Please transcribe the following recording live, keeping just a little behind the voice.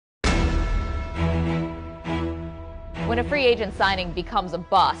When a free agent signing becomes a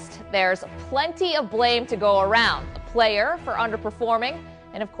bust, there's plenty of blame to go around. The player for underperforming,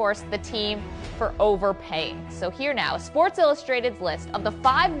 and of course the team for overpaying. So here now is Sports Illustrated's list of the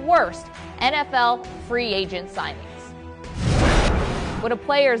 5 worst NFL free agent signings. When a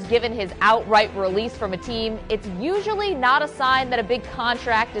player is given his outright release from a team, it's usually not a sign that a big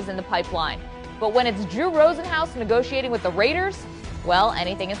contract is in the pipeline. But when it's Drew Rosenhaus negotiating with the Raiders, well,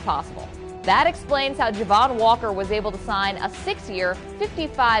 anything is possible. That explains how Javon Walker was able to sign a 6-year,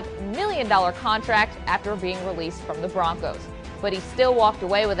 $55 million contract after being released from the Broncos. But he still walked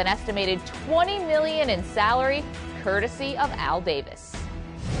away with an estimated $20 million in salary, courtesy of Al Davis.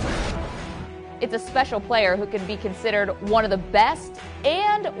 It's a special player who can be considered one of the best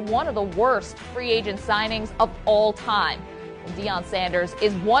and one of the worst free agent signings of all time. Deion Sanders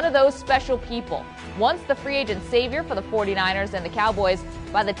is one of those special people. Once the free agent savior for the 49ers and the Cowboys,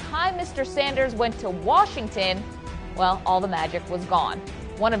 by the time Mr. Sanders went to Washington, well, all the magic was gone.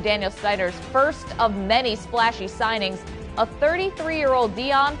 One of Daniel Snyder's first of many splashy signings, a 33-year-old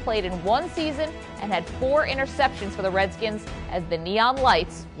Deion played in one season and had 4 interceptions for the Redskins as the neon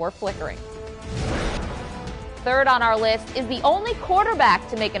lights were flickering. Third on our list is the only quarterback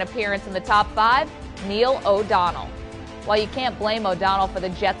to make an appearance in the top 5, Neil O'Donnell. While you can't blame O'Donnell for the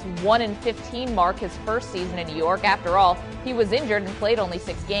Jets' 1-15 mark his first season in New York, after all, he was injured and played only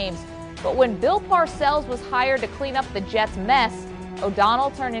 6 games. But when Bill Parcells was hired to clean up the Jets' mess,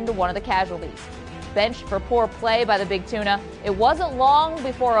 O'Donnell turned into one of the casualties. Benched for poor play by the Big Tuna, it wasn't long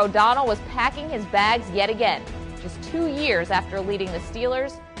before O'Donnell was packing his bags yet again, just 2 years after leading the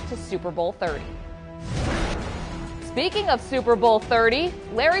Steelers to Super Bowl 30. Speaking of Super Bowl 30,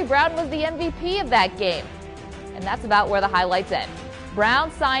 Larry Brown was the MVP of that game. And that's about where the highlights end.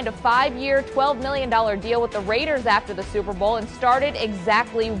 Brown signed a 5-year, $12 million deal with the Raiders after the Super Bowl and started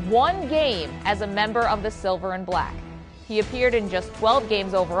exactly 1 game as a member of the Silver and Black. He appeared in just 12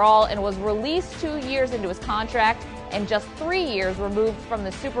 games overall and was released 2 years into his contract, and just 3 years removed from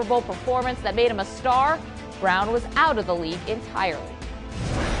the Super Bowl performance that made him a star, Brown was out of the league entirely.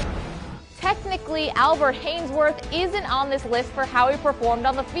 Technically, Albert Haynesworth isn't on this list for how he performed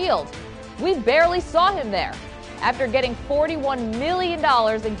on the field. We barely saw him there. After getting $41 million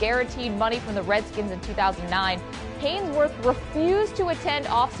in guaranteed money from the Redskins in 2009, Haynesworth refused to attend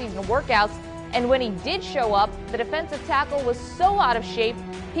off-season workouts, and when he did show up, the defensive tackle was so out of shape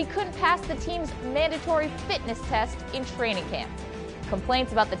he couldn't pass the team's mandatory fitness test in training camp.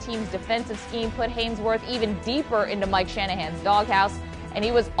 Complaints about the team's defensive scheme put Haynesworth even deeper into Mike Shanahan's doghouse, and he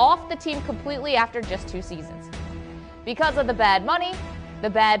was off the team completely after just 2 seasons. Because of the bad money, the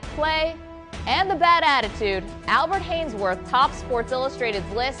bad play, and the bad attitude, Albert Haynesworth tops Sports Illustrated's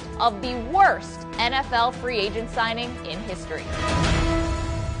list of the worst NFL free agent signing in history.